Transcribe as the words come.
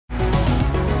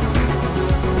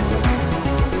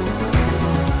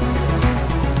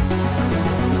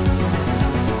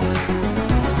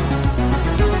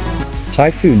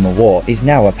Typhoon Mawar is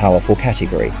now a powerful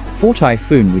Category 4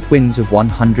 typhoon with winds of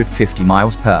 150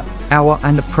 miles per hour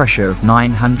and a pressure of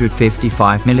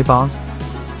 955 millibars.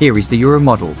 Here is the Euro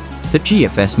model. The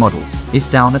GFS model is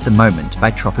down at the moment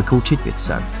by tropical tidbits,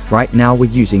 so right now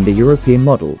we're using the European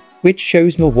model, which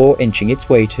shows Mawar inching its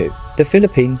way to the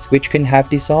Philippines, which can have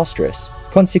disastrous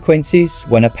consequences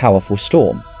when a powerful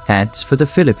storm heads for the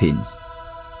Philippines.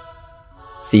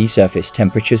 Sea surface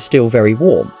temperatures still very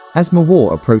warm as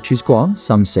Mawar approaches Guam.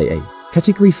 Some say a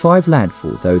Category 5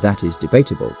 landfall, though that is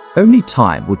debatable. Only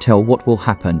time will tell what will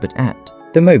happen, but at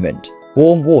the moment,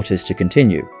 warm waters to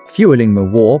continue, fueling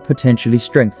Mawar, potentially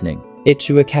strengthening it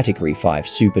to a Category 5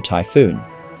 super typhoon.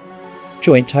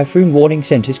 Joint Typhoon Warning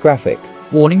Center's graphic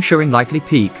warning showing likely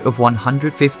peak of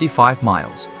 155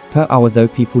 miles per hour, though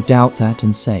people doubt that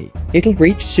and say it'll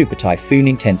reach super typhoon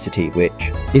intensity,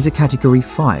 which is a Category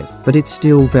 5, but it's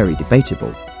still very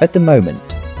debatable at the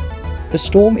moment. The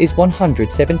storm is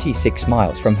 176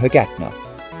 miles from Hagatna,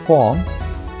 Guam,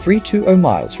 320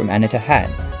 miles from Anatahan,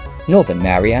 Northern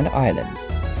Mariana Islands,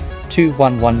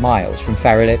 211 miles from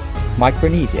Farallip,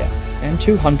 Micronesia, and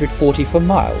 244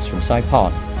 miles from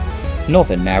Saipan,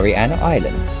 Northern Mariana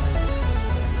Islands.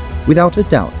 Without a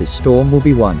doubt, this storm will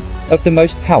be one of the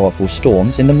most powerful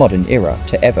storms in the modern era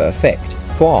to ever affect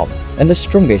Guam, and the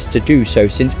strongest to do so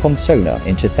since Ponsona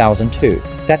in 2002.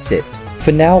 That's it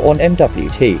for now on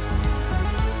MWT.